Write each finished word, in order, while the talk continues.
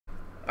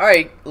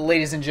Alright,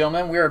 ladies and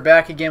gentlemen, we are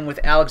back again with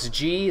Alex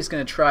G. He's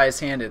going to try his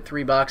hand at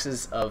 3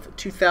 boxes of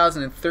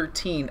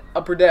 2013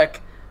 Upper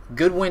Deck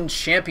Goodwin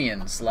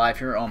Champions live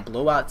here on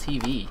Blowout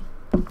TV.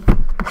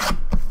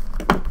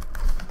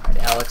 Alright,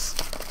 Alex,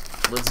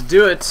 let's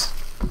do it.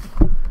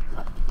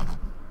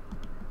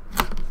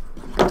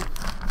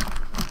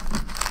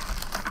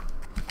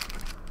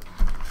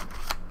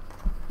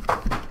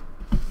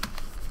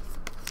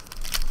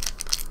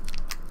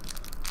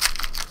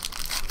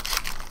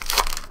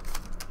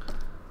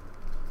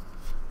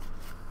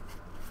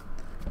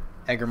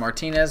 Edgar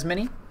Martinez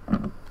mini.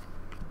 I'm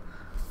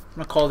going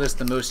to call this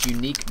the most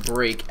unique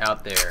break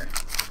out there.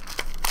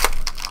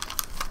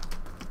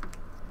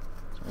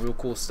 Some real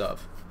cool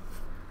stuff.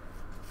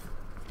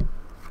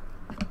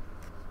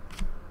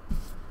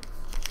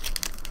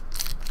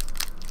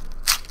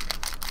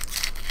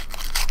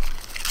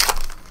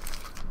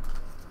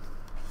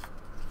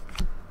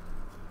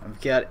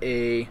 I've got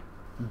a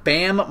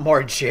Bam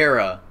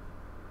Margera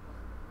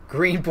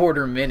green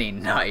border mini.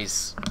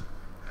 Nice.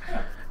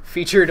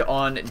 Featured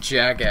on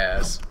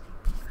Jackass.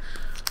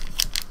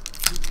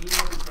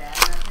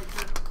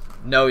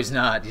 No, he's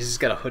not. He's just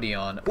got a hoodie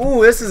on.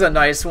 Ooh, this is a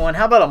nice one.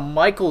 How about a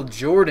Michael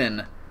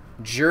Jordan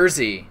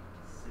jersey?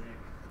 Sick.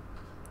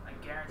 I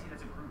guarantee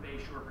that's a Group A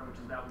short print, which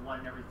is about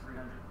 1 in every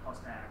 300 plus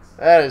packs.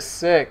 That is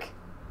sick.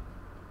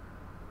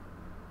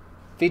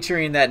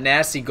 Featuring that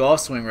nasty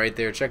golf swing right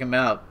there. Check him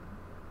out.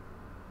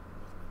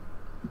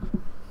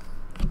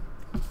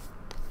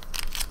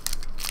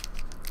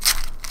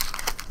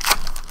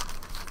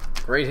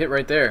 Great hit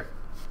right there.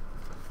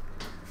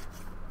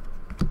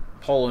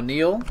 Paul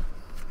O'Neill.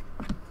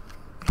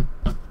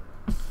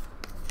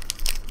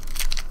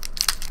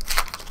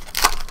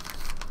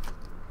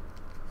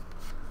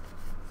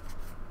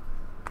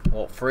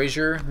 Walt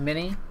Frazier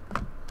mini.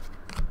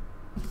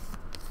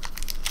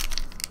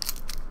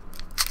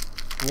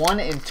 1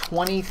 in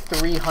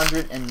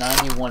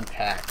 2,391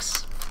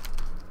 packs.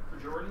 For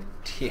Jordan?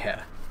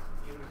 Yeah.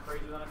 Even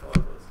crazier than I thought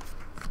it was.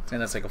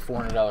 And that's like a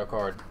 $400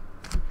 card.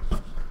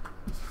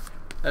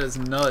 That is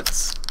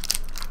nuts.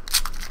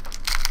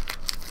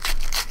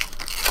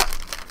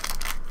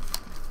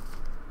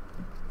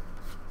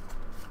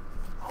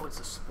 Oh,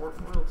 it's a sport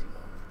royalty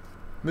one.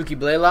 Mookie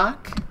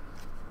Blaylock,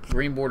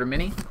 green border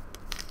mini.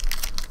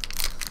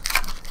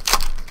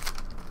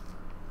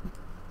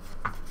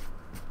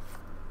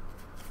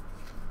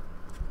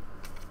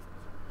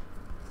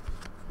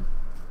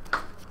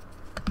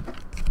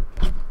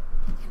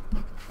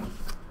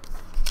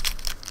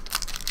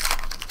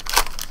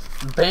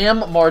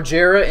 Bam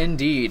Margera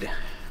indeed.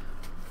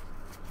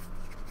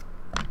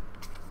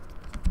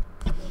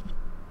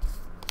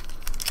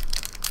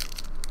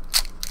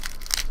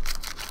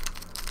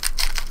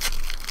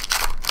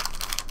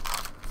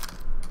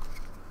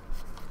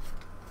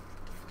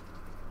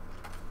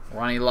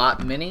 Ronnie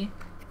Lott mini.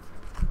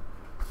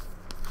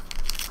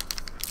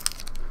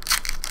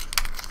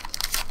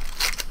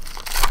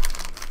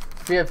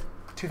 We have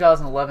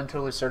 2011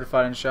 totally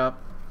certified in shop.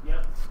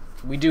 Yep.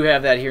 We do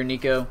have that here,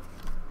 Nico.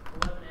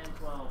 11 and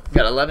 12. We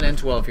got 11 and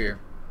 12 here.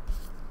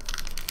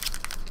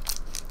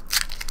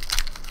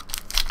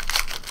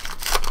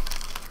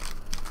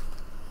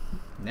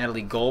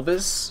 Natalie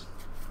Golbis.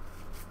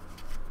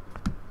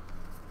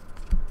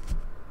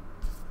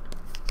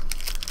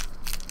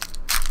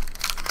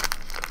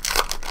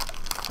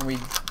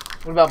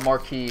 What about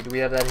Marquee? Do we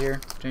have that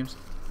here, James?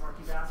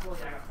 Marquee basketball?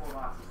 Yeah, I got 4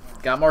 boxes for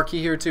him. Got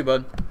Marquee here too,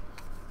 bud.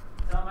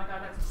 Tell him I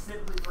got that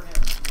specifically for him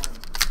this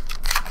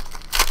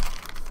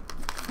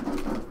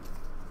morning.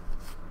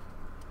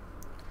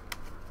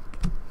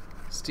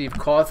 Steve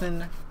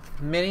Cawthon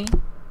mini.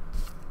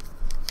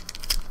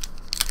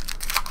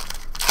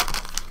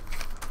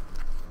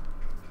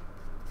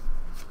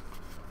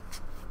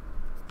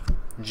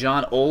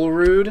 John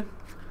Olerud.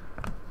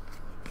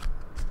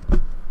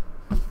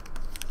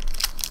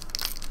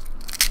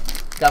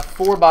 Got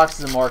 4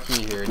 boxes of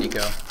Marquee here,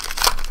 Nico.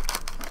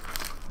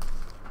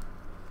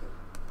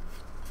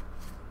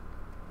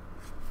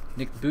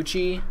 Nick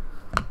Bucci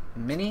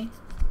mini.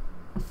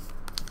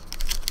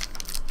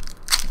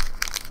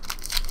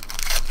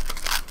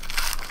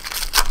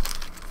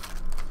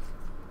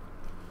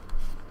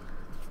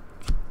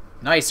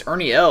 Nice,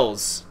 Ernie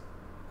Els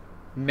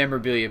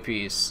memorabilia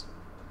piece.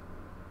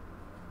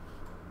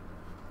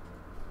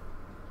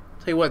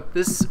 Tell you what,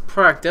 this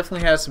product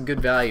definitely has some good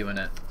value in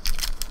it.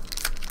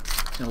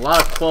 And a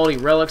lot of quality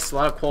relics, a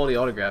lot of quality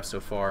autographs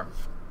so far.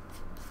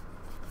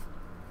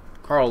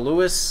 Carl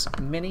Lewis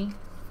mini.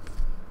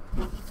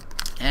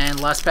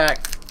 And last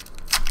pack,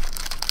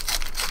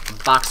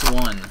 box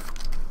 1.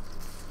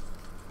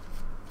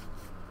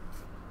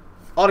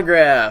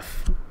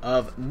 Autograph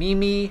of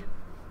Mimi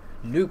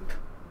Noop,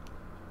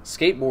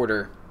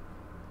 skateboarder.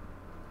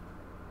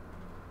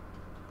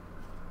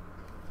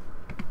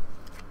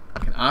 I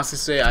can honestly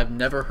say I've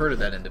never heard of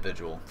that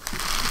individual.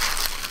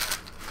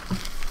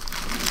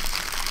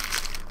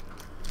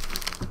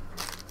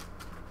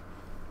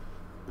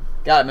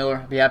 Got it,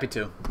 Miller. Be happy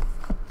to.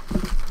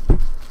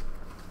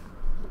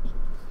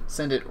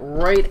 Send it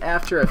right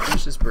after I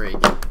finish this break.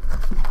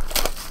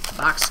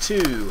 Box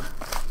 2.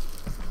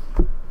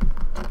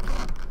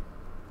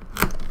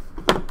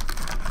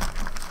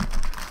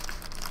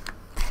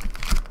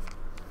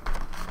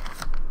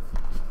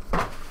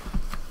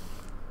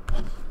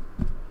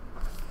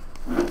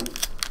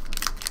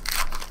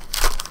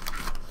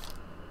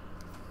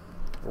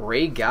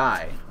 Ray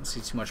Guy. Don't see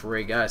too much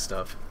Ray Guy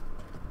stuff.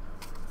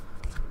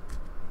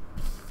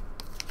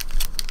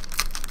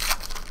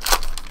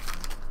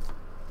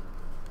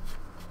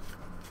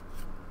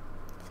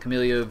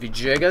 Camilo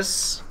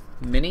Villegas,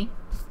 mini.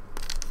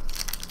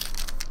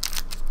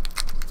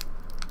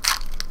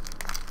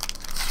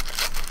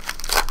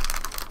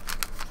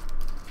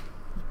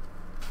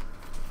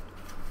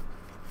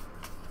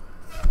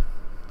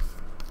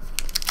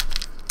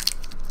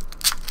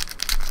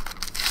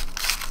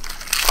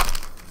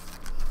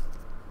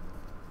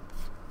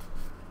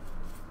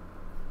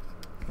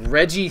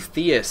 Reggie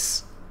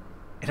Theus.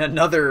 And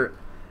another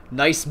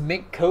nice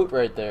mint coat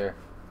right there.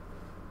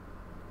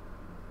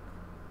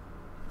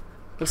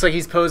 Looks like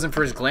he's posing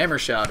for his glamour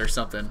shot or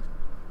something.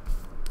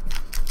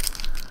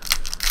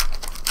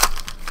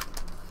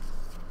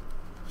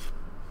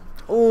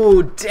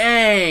 Oh,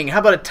 dang. How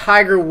about a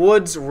Tiger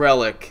Woods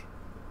relic?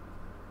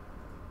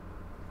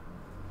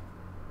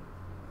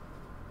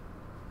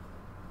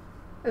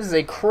 This is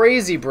a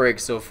crazy break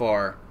so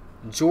far.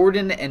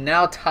 Jordan and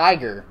now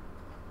Tiger.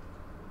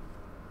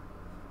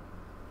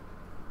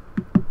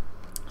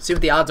 See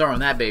what the odds are on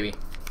that, baby.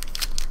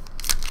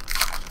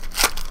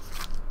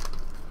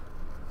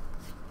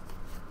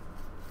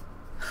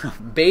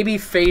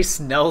 Babyface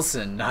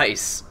Nelson,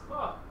 nice.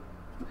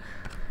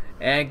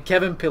 And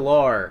Kevin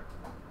Pillar,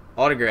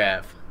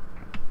 autograph.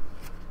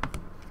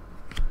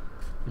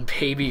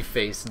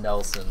 Babyface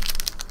Nelson.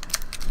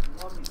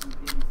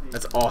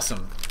 That's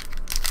awesome.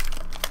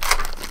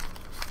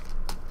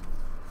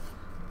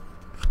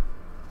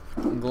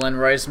 Glenn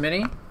Rice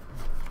mini.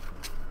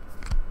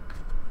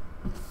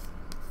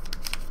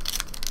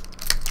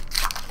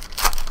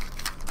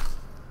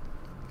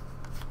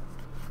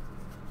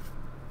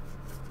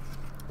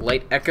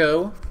 Light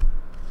Echo,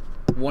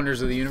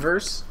 Wonders of the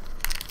Universe.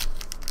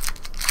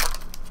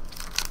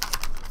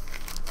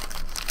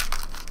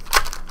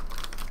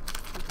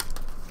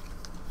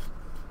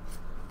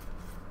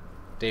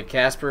 Dave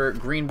Casper,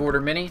 Green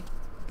Border Mini.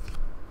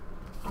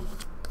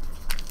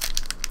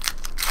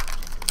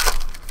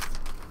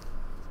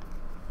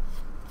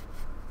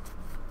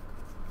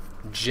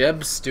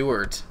 Jeb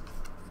Stewart.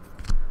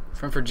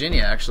 From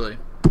Virginia, actually.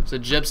 It's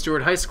at Jeb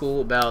Stewart High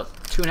School, about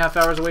 2.5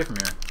 hours away from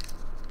here.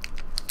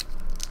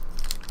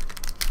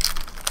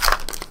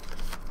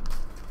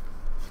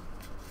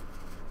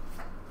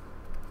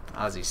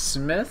 Ozzie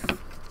Smith.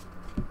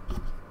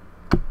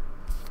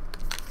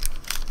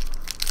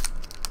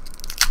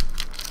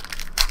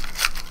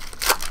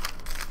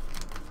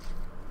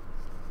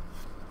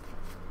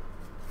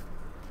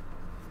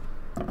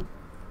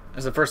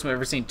 That's the first time I've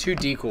ever seen 2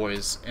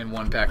 decoys in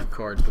one pack of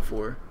cards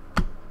before.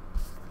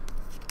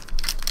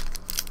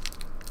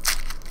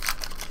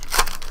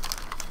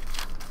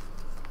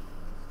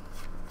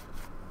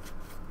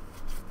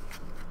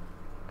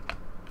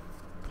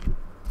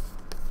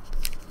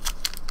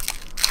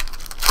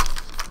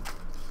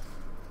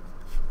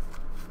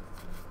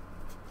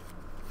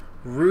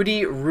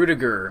 Rudy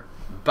Rudiger,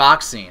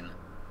 boxing.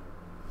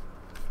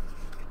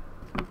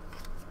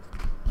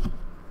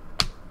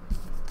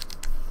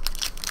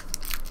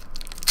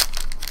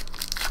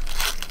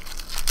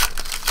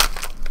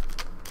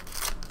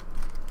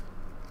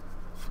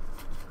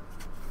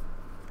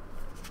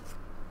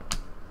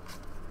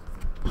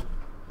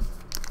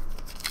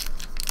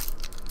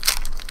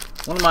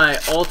 One of my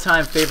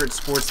all-time favorite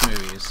sports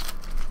movies.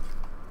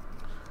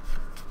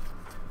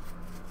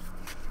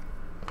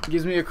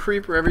 Gives me a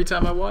creeper every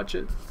time I watch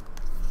it.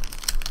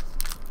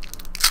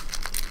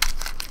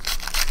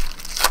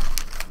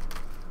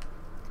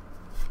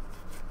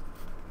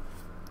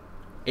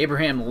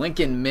 Abraham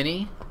Lincoln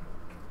mini.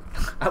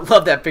 I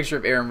love that picture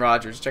of Aaron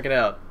Rodgers. Check it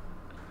out.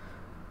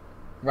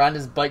 Riding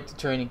his bike to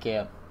training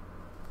camp.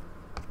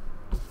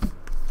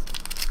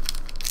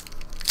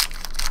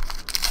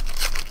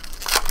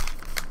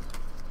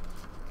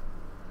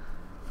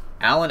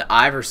 Allen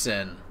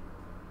Iverson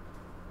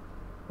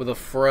with a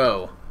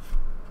fro.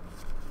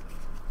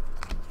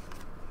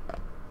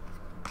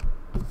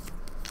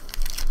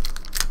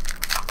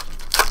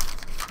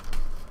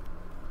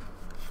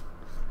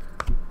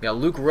 We got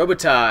Luke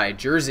Robitaille,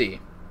 jersey.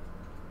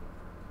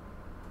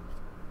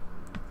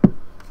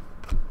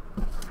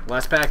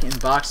 Last pack in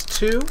box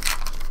 2.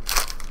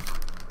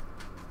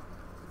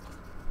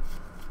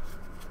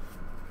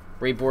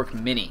 Ray Bork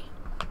mini.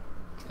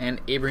 And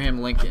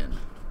Abraham Lincoln.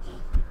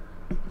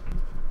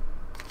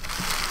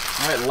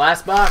 Alright,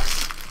 last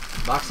box.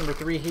 Box number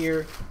 3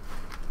 here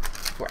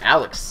for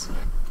Alex.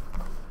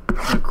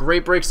 A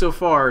great break so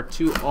far.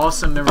 2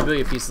 awesome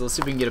memorabilia pieces. Let's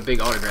see if we can get a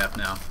big autograph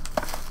now.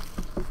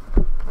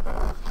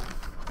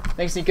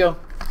 Thanks, Nico.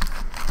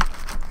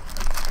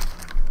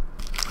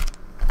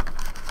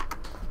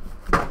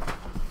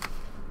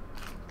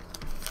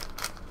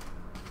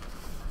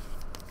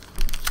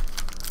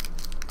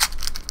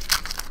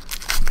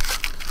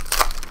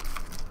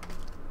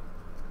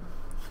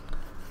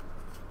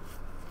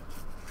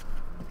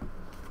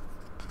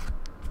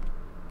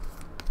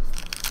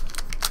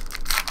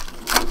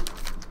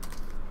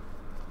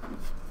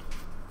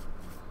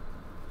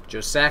 Joe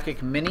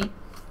Sakic mini.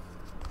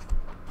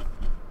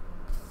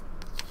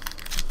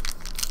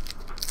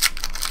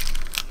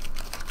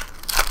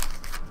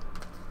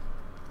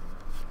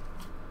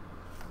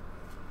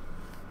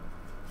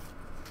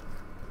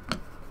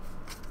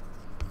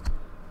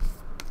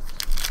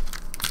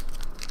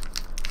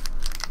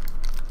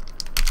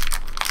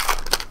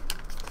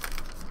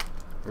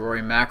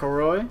 Rory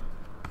McIlroy,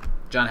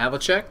 John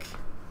Havlicek,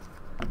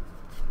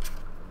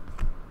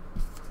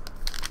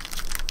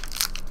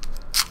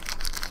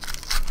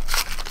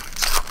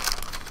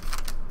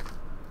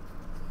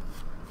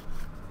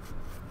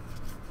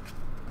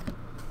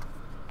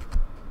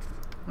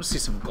 I want to see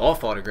some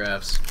golf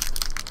autographs.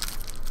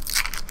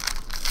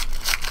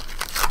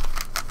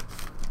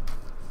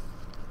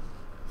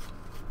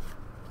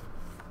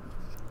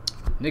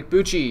 Nick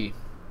Bucci,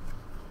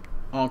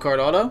 on-card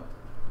auto.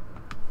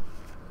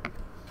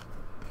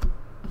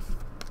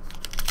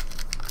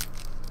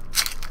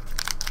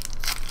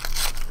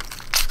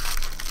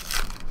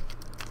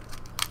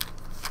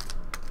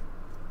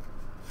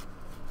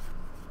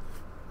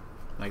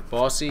 Mike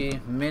Bossy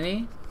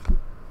mini.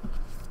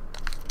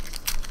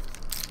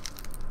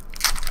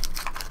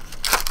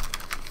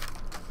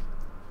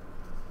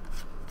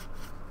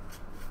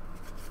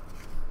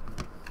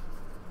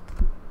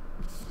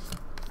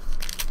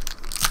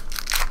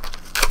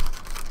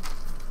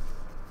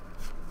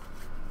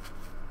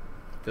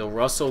 Bill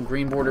Russell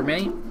green border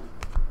mini.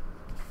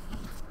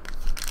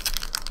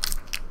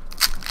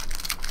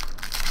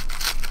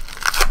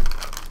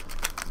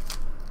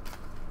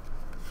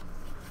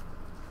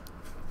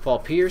 Paul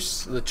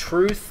Pierce, The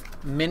Truth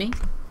mini.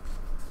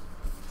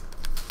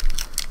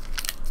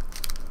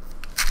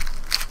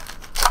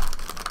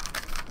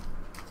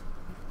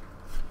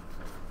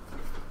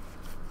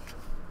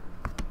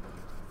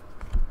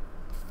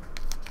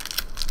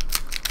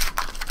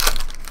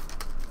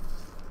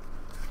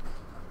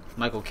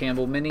 Michael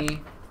Campbell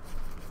mini.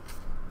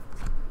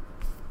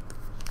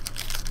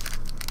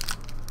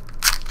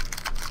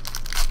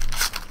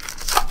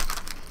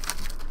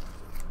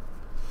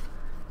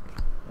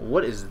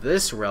 What is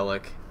this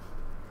relic?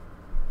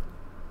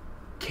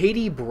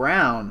 Katie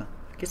Brown.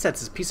 I guess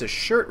that's his piece of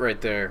shirt right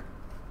there.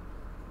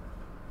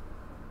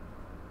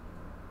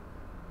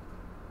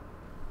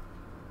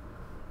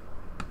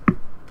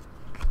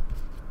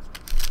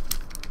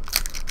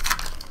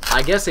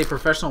 I guess a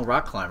professional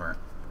rock climber.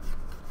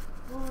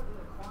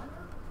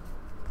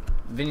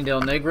 Vinny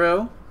Del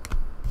Negro.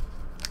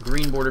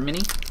 Green border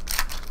mini.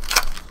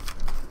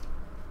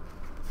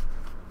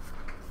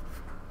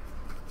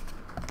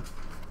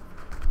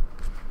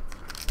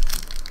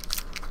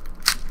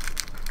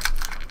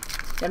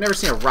 I've never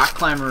seen a rock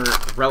climber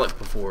relic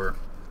before.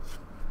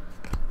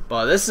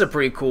 But this is a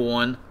pretty cool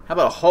one. How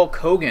about a Hulk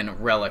Hogan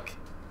relic?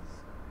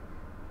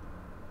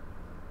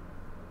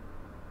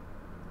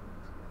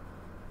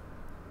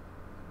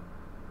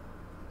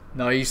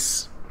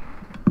 Nice.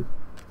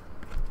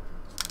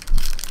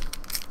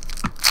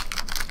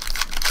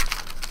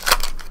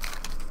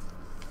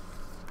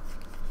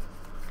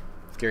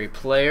 Gary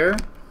Player.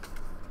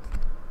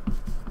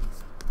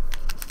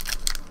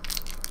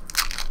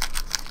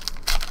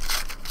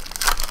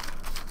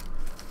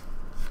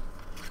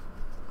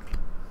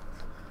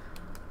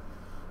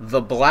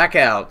 The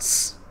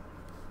Blackouts.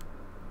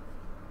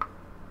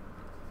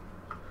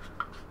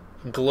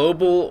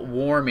 Global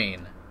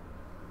Warming.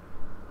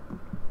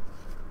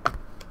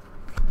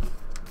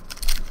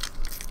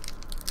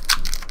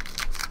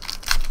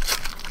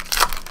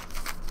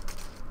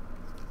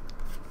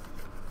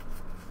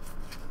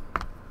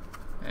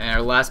 And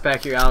our last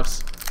pack here,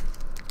 Alex.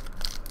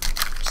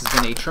 This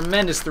has been a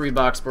tremendous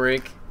 3-box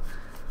break.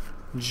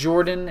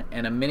 Jordan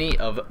and a mini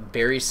of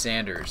Barry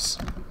Sanders.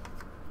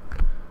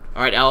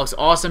 Alright, Alex,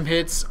 awesome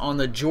hits on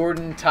the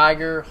Jordan,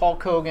 Tiger,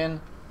 Hulk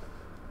Hogan.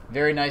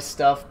 Very nice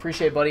stuff.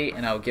 Appreciate it, buddy,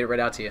 and I'll get it right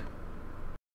out to you.